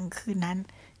ยนึกถึงคืนนั้น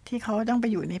ที่เขาต้องไป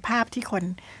อยู่ในภาพที่คน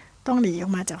ต้องหนีออ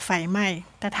กมาจากไฟไหม้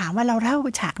แต่ถามว่าเราเล่า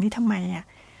ฉากนี้ทำไมอ่ะ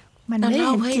มันไม่เ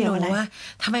ห็นเกี่ยวอะไรว่า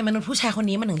ทำไมมนุษย์ผู้ชายคน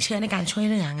นี้มันถึงเชื่อในการช่วย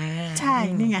เหลือไงใช่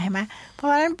นี่ไงเห็นไหมเพราะ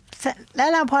ฉะนั้น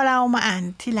แล้วพอเรามาอ่าน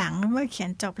ทีหลังเมื่อเขีย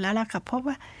นจบแล้วเรากลับพบ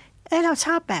ว่าเราช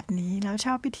อบแบบนี้เราช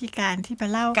อบวิธีการที่ไป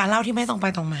เล่าการเล่าที่ไม่ตรงไป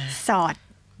ตรงมาสอด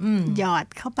หยอด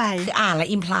เข้าไปคืออ่านแล้ว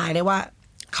อิมพลายได้ว่า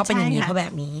เขาเป็นอย่างนี้เขาแบ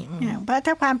บนี้เพราะ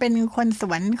ถ้าความเป็นคนส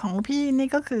วนของพี่นี่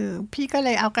ก็คือพี่ก็เล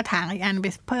ยเอากระถางอีกอันไป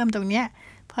เพิ่มตรงเนี้ย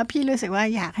เพราะพี่รู้สึกว่า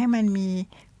อยากให้มันมี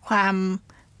ความ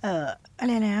อะไ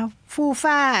รนะฟู่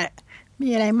ฟ้ามี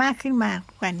อะไรมากขึ้นมาก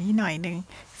ว่านี้หน่อยนึง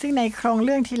ซึ่งในโครงเ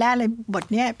รื่องทีแรกเลยบท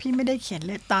เนี้ยพี่ไม่ได้เขียนเ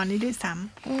ลยตอนนี้ด้วยซ้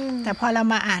ำแต่พอเรา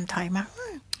มาอ่านถอยมา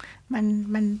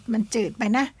มันจืดไป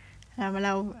นะเร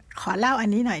าขอเล่าอัน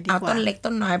นี้หน่อยดีกว่าเอาต้นเล็ก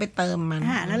ต้นน้อยไปเติมมัน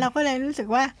แล้วเราก็เลยรู้สึก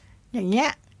ว่าอย่างเงี้ย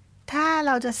ถ้าเ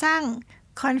ราจะสร้าง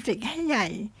คอนฟลิกต์ให้ใหญ่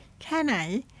แค่ไหน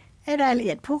ให้รายละเ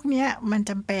อียดพวกนี้มัน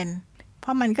จำเป็นเพรา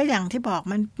ะมันก็อย่างที่บอก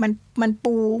มัน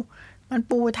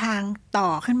ปูทางต่อ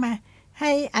ขึ้นมาใ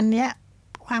ห้อันเนี้ย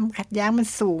ความขัดแย้งมัน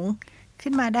สูง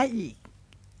ขึ้นมาได้อีก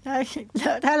แล้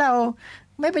วถ้าเรา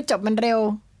ไม่ไปจบมันเร็ว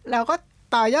เราก็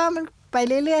ต่อยอดมันไป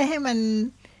เรื่อยๆให้มัน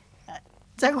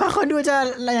จะว่าคนดูจะ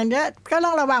อะไรอย่างเงี้ยก็ต้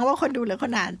องระวังว่าคนดูหรือค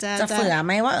นอ่านจะเฟื่อไห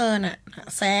มว่าน่ะ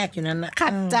แทรกอยู่นั่นน่ะขั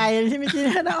ดใจที่เมื่อกี้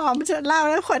น้าออมจะเล่า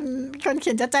แล้วคนเ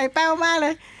ขียนจะใจแป้วมากเล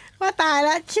ยว่าตายแ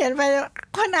ล้วเขียนไป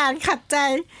คนอ่านขัดใจ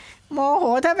โมโห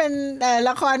ถ้าเป็น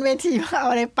ละครเวทีเอา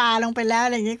อะไรปาลงไปแล้วอ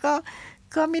ะไรอย่างเงี้ย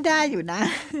ก็ไม่ได้อยู่นะ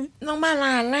น้องมาล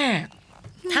านน่ะ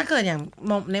ถ้าเกิดอย่าง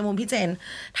ในมุมพี่เจน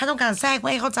ถ้าต้องการแทรกเพื่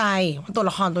อให้เข้าใจว่าตัว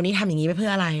ละครตัวนี้ทำอย่างนี้ไปเพื่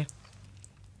ออะไร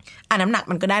น้ำหนัก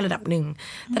มันก็ได้ระดับหนึ่ง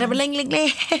แต่ถ้าเป็นเล็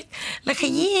กๆแล้วข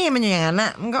ยี้มันอย่างนั้นอ่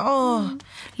ะมันก็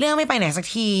เรื่องไม่ไปไหนสัก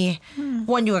ที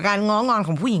วนอยู่กับการง้องอนข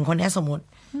องผู้หญิงคนนี้สมมติ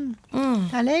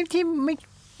แต่เลขที่ไม่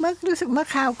เมื่อรู้สึกเมื่อ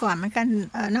คราวก่อนเหมือนกัน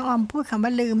น้องออมพูดคำว่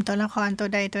าลืมตัวละครตัว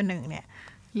ใดตัวหนึ่งเนี่ย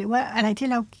หรือว่าอะไรที่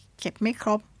เราเก็บไม่คร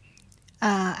บ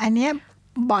อันเนี้ย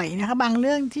บ่อยนะคะบางเ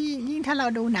รื่องที่ยิ่งถ้าเรา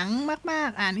ดูหนังมาก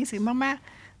ๆอ่านหนังสือมาก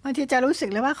ๆบางทีจะรู้สึก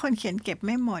เลยว่าคนเขียนเก็บไ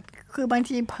ม่หมดคือบาง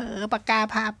ทีเผลอปากกา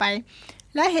พาไป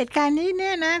และเหตุการณ์นี้เนี่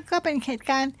ยนะก็เป็นเหตุ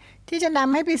การณ์ที่จะน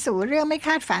ำให้ไปสู่เรื่องไม่ค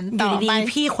าดฝันต่อไป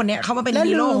พี่คนเนี้ยเขามาเป็น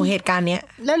ฮีโร่ของเหตุการณ์เนี้ย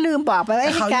แล้วลืมบอกไปว่า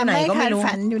เหตุการณ์ไม่คาด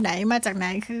ฝันอยู่ไหนมาจากไหน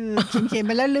คือเขียนไ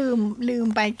ปแล้วลืม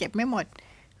ไปเก็บไม่หมด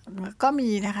ก็มี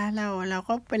นะคะเรา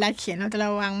ก็เวลาเขียนเราจะร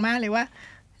ะวังมากเลยว่า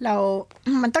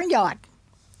มันต้องหยอด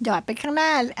ไปข้างหน้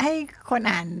าให้คน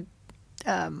อ่าน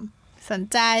สน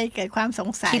ใจเกิดความสง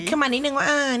สัยคิดขึ้นมานิดนึงว่า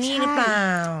นี่หรือเปล่า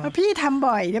เพราะพี่ทำ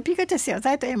บ่อยแล้วพี่ก็จะเสียวใจ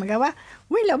ตัวเองเหมือนกันว่า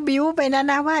เราบิ้วไป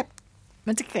นะว่า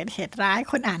มันจะเกิดเหตุร้าย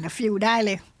คนอ่านฟีลได้เ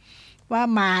ลยว่า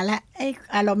มาแล้วไอ้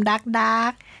อารมณ์ดาร์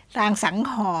กรางสัง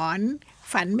หรณ์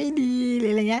ฝันไม่ดีหรื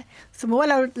ออะไรเงี้ยสมมุติว่า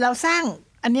เราสร้าง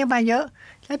อันนี้มาเยอะ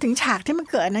แล้วถึงฉากที่มัน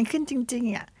เกิดอันนั้นขึ้นจริง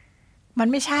ๆอ่ะมัน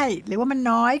ไม่ใช่หรือว่ามัน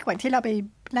น้อยกว่าที่เราไป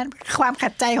นั่นความขั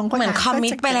ดใจของคนอ่านเหมือนคอมมิ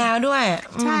ตไปแล้วด้วย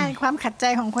ใช่ความขัดใจ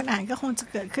ของคนอ่านก็คงจะ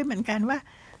เกิดขึ้นเหมือนกันว่า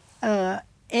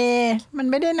A มัน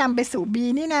ไม่ได้นำไปสู่ B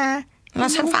นี่นะแล้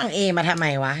วฉันฟัง A มาทำไม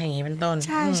วะอย่างนี้เป็นต้น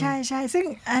ใช่ใช่ใช่ซึ่ง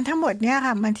ทั้งหมดเนี้ย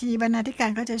ค่ะบางทีบรรณาธิการ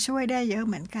ก็จะช่วยได้เยอะ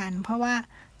เหมือนกันเพราะว่า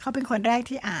เขาเป็นคนแรก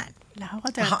ที่อ่านแล้ว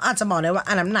เขาอาจจะบอกได้ว่า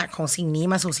น้ำหนักของสิ่งนี้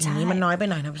มาสู่สิ่งนี้มันน้อยไป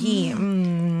หน่อยนะพี่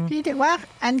พี่ถือว่า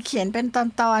อันเขียนเป็น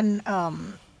ตอน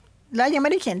แล้วยังไ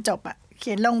ม่ได้เขียนจบอ่ะเ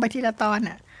ขียนลงไปทีละตอน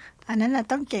อ่ะอันนั้นน่ะ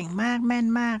ต้องเก่งมากแม่น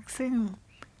มากซึ่ง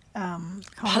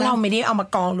เพราะเราไม่ได้เอามา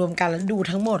กองรวมกันแล้วดู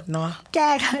ทั้งหมดเนาะแก้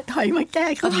ถอยมาแก้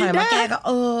ก็ถอยมาแก้ก็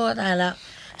ตายแล้ว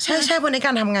ใช่เพราะในก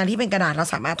ารทำงานที่เป็นกระดาษเรา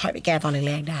สามารถถอยไปแก้ตอน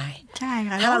แรกๆได้ใช่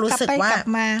ค่ะถ้าเรารู้สึกว่า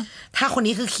ถ้าคน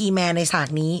นี้คือคีย์แมนในฉาก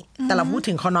นี้แต่เราพูด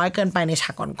ถึงเขาน้อยเกินไปในฉา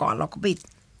กก่อนๆเราก็ปิด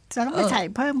เราต้องไปใส่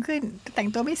เพิ่มขึ้นแต่ง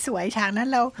ตัวไม่สวยฉากนั้น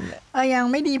เรายัง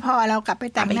ไม่ดีพอเรากลับไป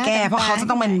แต่งหน้าแก้เพราะเขาจะ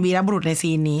ต้องเป็นวีรบุรุษใน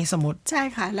ซีนนี้สมมติใช่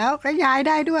ค่ะแล้วก็ย้ายไ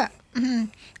ด้ด้วย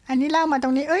อันนี้เล่ามาตร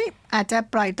งนี้อาจจะ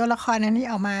ปล่อยตัวละครอันนี้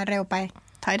ออกมาเร็วไป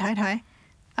ถอย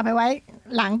เอาไปไว้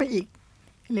หลังไปอีก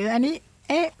หรืออันนี้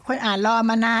คนอ่านรอ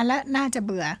มานานแล้วน่าจะเ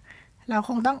บื่อเราค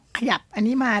งต้องขยับอัน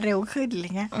นี้มาเร็วขึ้นอะไร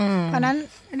เงี้ยเพราะนั้น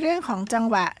เรื่องของจัง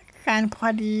หวะการพอ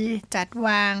ดีจัดว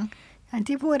างอัน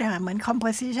ที่พูดเหมือน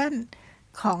composition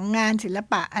ของงานศิล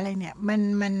ปะอะไรเนี่ย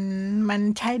มัน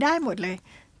ใช้ได้หมดเลย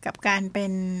กับการเป็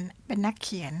นนักเ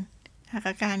ขียน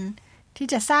กับการที่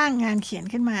จะสร้างงานเขียน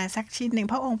ขึ้นมาสักชิ้นหนึ่ง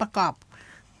เพราะองค์ประกอบ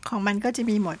ของมันก็จะ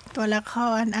มีหมดตัวละค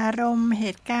รอารมณ์เห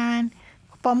ตุการณ์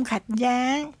ปมขัดแย้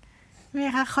งน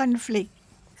ะคะคอนฟลิกต์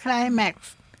ไคลแม็ก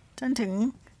ซ์จนถึง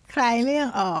คลายเรื่อง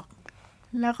ออก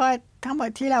แล้วก็ทั้งหมด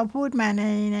ที่เราพูดมา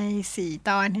ใน4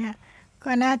 ตอนเนี่ย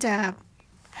ก็น่าจะ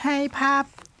ให้ภาพ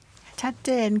ชัดเ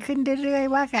จนขึ้นเรื่อย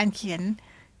ๆว่าการเขียน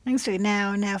หนังสือแ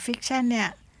นวฟิกชันเนี่ย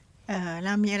เร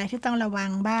ามีอะไรที่ต้องระวั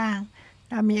งบ้าง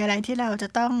เรามีอะไรที่เราจะ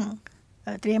ต้อง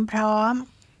เตรียมพร้อม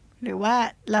หรือว่า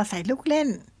เราใส่ลูกเล่น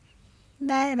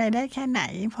ได้อะไรได้แค่ไหน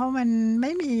เพราะมันไ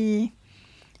ม่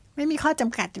มีข้อจ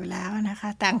ำกัดอยู่แล้วนะคะ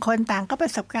ต่างคนต่างก็ปร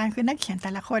ะสบการณ์คือนักเขียนแ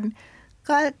ต่ละคน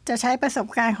ก็จะใช้ประสบ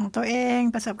การณ์ของตัวเอง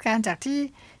ประสบการณ์จากที่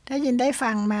ได้ยินได้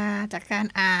ฟังมาจากการ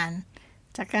อ่าน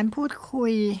จากการพูดคุ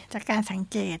ยจากการสัง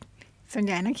เกตส่วนใ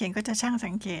หญ่นักเขียนก็จะช่าง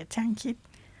สังเกตช่างคิด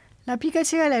แล้วพี่ก็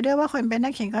เชื่อเลยด้วยว่าคนเป็นนั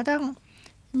กเขียนก็ต้อง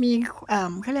มี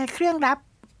เขาเรียกเครื่องรับ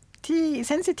ที่เ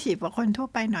ซนซิทีฟกว่าคนทั่ว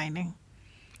ไปหน่อยนึง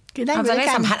คือได้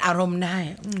สัมผัสอารมณ์ได้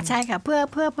ใช่ค่ะเ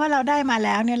พื่อเราได้มาแ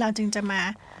ล้วเนี่ยเราจึงจะมา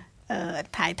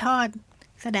ถ่ายทอด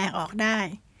แสดงออกได้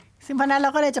ซึ่งเพราะนั้นเรา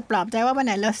ก็เลยจะปลอบใจว่าวันไห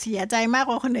นเราเสียใจมาก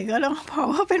กว่าคนอื่นก็ต้องเพราะ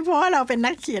ว่าเป็นเพราะเราเป็น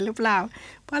นักเขียนหรือเปล่า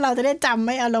เพราะเราจะได้จำไ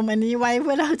ม่อารมณ์อันนี้ไว้เ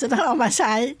พื่อเราจะต้องเอามาใ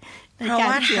ช้ในการ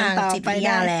เขียนต่อไปไ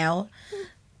ด้แล้ว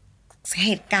เ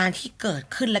หตุการณ์ที่เกิด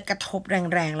ขึ้นและกระทบ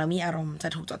แรงๆแล้วมีอารมณ์จะ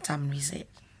ถูกจดจำพิเศษ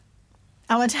เ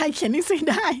อามาใช้เขียนหนังสือ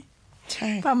ได้ใช่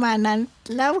ประมาณนั้น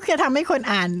แล้วคือทำให้คน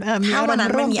อ่านมีอารมณ์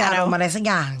ร่วมกับเราอะไรสัก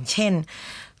อย่างเช่น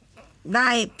ได้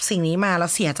สิ่งนี้มาแล้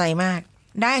วเสียใจมาก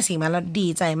ได้สิ่งมาแล้วดี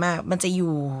ใจมากมันจะอ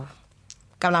ยู่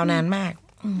กับเรานานมาก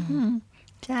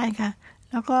ใช่ค่ะ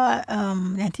แล้วก็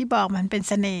อย่างที่บอกมันเป็น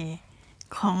เสน่ห์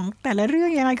ของแต่ละเรื่อ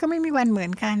งยังไงก็ไม่มีวันเหมือ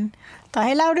นกันต่อใ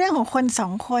ห้เล่าเรื่องของคน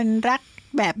2 คนรัก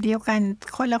แบบเดียวกัน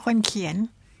คนละคนเขียน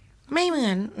ไม่เหมื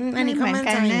อนอันนี้ก็มั่น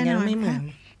ใจแน่นอนไม่เหมือน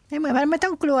ไม่ต้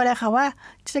องกลัวเลยค่ะว่า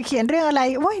จะเขียนเรื่องอะไร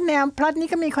โอ้ยแนวพล็อตนี้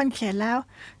ก็มีคนเขียนแล้ว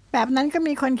แบบนั้นก็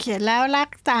มีคนเขียนแล้วรัก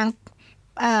ต่าง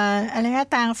อะไรนะ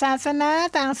ต่างศาสนา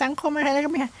ต่างสังคมอะไรก็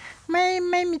ไ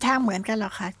ม่มีทางเหมือนกันหร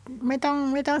อกค่ะไม่ต้อง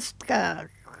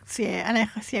เสียอะไร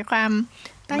เสียความ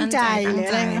ตั้งใจหรือ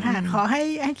อะไรค่ะขอให้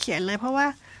เขียนเลยเพราะว่า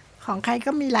ของใคร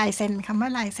ก็มีลายเซ็นคำว่า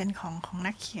ลายเซ็นของ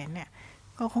นักเขียนเนี่ย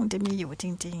ก็คงจะมีอยู่จ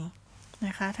ริงๆน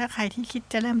ะคะถ้าใครที่คิด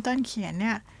จะเริ่มต้นเขียนเ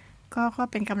นี่ยก็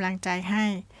เป็นกำลังใจให้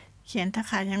เขียนถ้า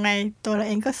ขาดยังไงตัวเรา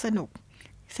เองก็ส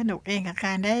นุกเองกับก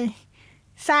ารได้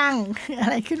สร้างอะ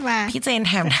ไรขึ้นมาพี่เจน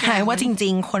แถมได้ว่าจริ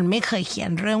งๆคนไม่เคยเขียน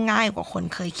เริ่มง่ายกว่าคน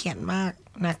เคยเขียนมาก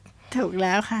นะถูกแ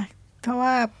ล้วค่ะเพราะว่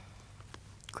า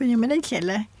คุณยังไม่ได้เขียน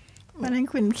เลยเพราะนั้น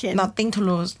คุณเขียน nothing to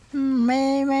lose ไ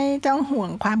ม่ต้องห่วง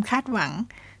ความคาดหวัง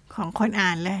ของคนอ่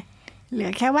านเลยเหลื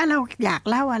อแค่ว่าเราอยาก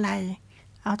เล่าอะไร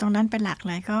เอาตรงนั้นเป็นหลัก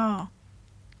เลยก็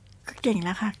เก่งแ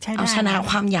ล้วค่ะใช่ได้เอาชนะ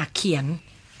ความอยากเขียน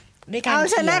ด้วยการเอา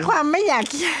ชนะความไม่อยาก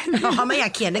เขียนเขาไม่อยา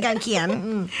กเขียนด้วยการเขียน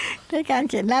ด้วยการ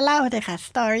เขียนและเล่าแต่ค่ะ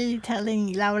storytelling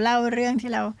เราเล่าเรื่องที่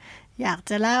เรา อยาก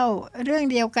จะเล่าเรื่อง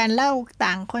เดียวกันเล่า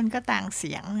ต่างคนก็ต่างเ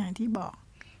สียงอย่างที่บอก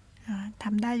ท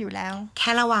ำได้อยู่แล้วแ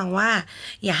ค่ระวังว่า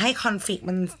อย่าให้คอนฟลิกต์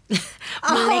มัน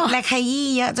มันเล็กและขยี้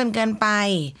เยอะจนเกินไป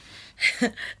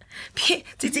พี่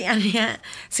จริงๆอันเนี้ย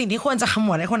สิ่งที่ควรจะขม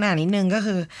วดให้คนอ่านนิดนึงก็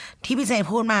คือที่พี่เจ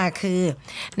พูดมาคือ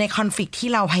ในคอนฟลิกต์ที่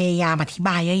เราพยายามอธิบ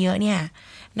ายเยอะๆเนี่ย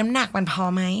น้ำหนักมันพอ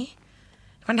ไหม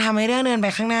มันทำให้เรื่องเดินไป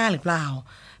ข้างหน้าหรือเปล่า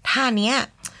ถ้าเนี้ย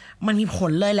มันมีผ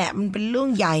ลเลยแหละมันเป็นเรื่อง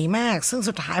ใหญ่มากซึ่ง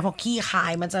สุดท้ายพอขี้คา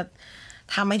ยมันจะ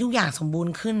ทำให้ทุกอย่างสมบูร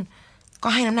ณ์ขึ้นก็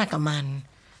ให้น้ำหนักกับมัน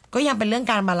ก็ยังเป็นเรื่อง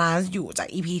การบาลานซ์อยู่จาก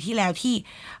EP ที่แล้วที่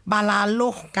บาลานซ์โล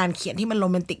กของการเขียนที่มันโร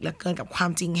แมนติกเหลือเกินกับควา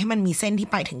มจริงให้มันมีเส้นที่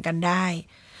ไปถึงกันได้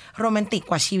โรแมนติก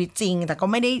กว่าชีวิตจริงแต่ก็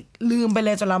ไม่ได้ลืมไปเล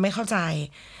ยจนเราไม่เข้าใจ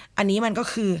อันนี้มันก็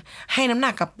คือให้น้ำห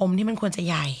นักกับปมที่มันควรจะ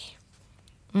ใหญ่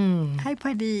ให้พ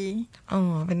อดี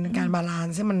เป็นการบาลาน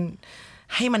ซ์ให้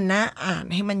มันน่าอ่าน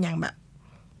ให้มันยังแบบ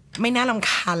ไม่น่ารำ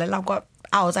คาญแล้วเราก็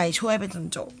เอาใจช่วยไปจน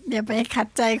จบเดี๋ยวไปขัด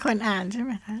ใจคนอ่านใช่ไห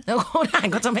มคะแล้วคนอ่าน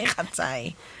ก็จะไม่ขัดใจ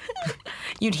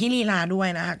อยู่ที่ลีลาด้วย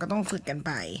นะคะก็ต้องฝึกกันไ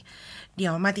ปเดี๋ย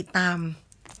วมาติดตาม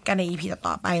กันใน EP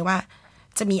ต่อไปว่า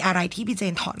จะมีอะไรที่พี่เจ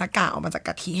นถอดหน้ากากออกมาจากก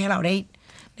ะทิให้เรา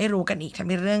ได้รู้กันอีกทั้ง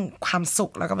ในเรื่องความสุ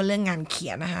ขแล้วก็เป็นเรื่องงานเขี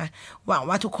ยนนะคะหวัง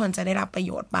ว่าทุกคนจะได้รับประโ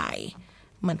ยชน์ไป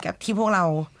เหมือนกับที่พวกเรา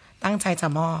ตั้งใจจะ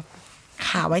มอบ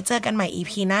ค่ะไว้เจอกันใหม่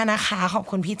EP หน้านะคะขอบ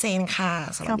คุณพี่เจนค่ะ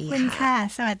สวัสดีค่ะขอบคุณค่ะ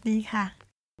สวัสดีค่ะ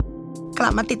กลั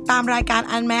บมาติดตามรายการ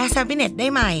Unmasked Happiness ได้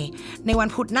ใหม่ในวัน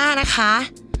พุธหน้านะคะ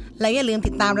และอย่าลืม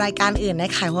ติดตามรายการอื่นใน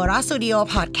ข่ายหัวเราะสตูดิโอ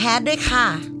พอดแคสต์ด้วยค่ะ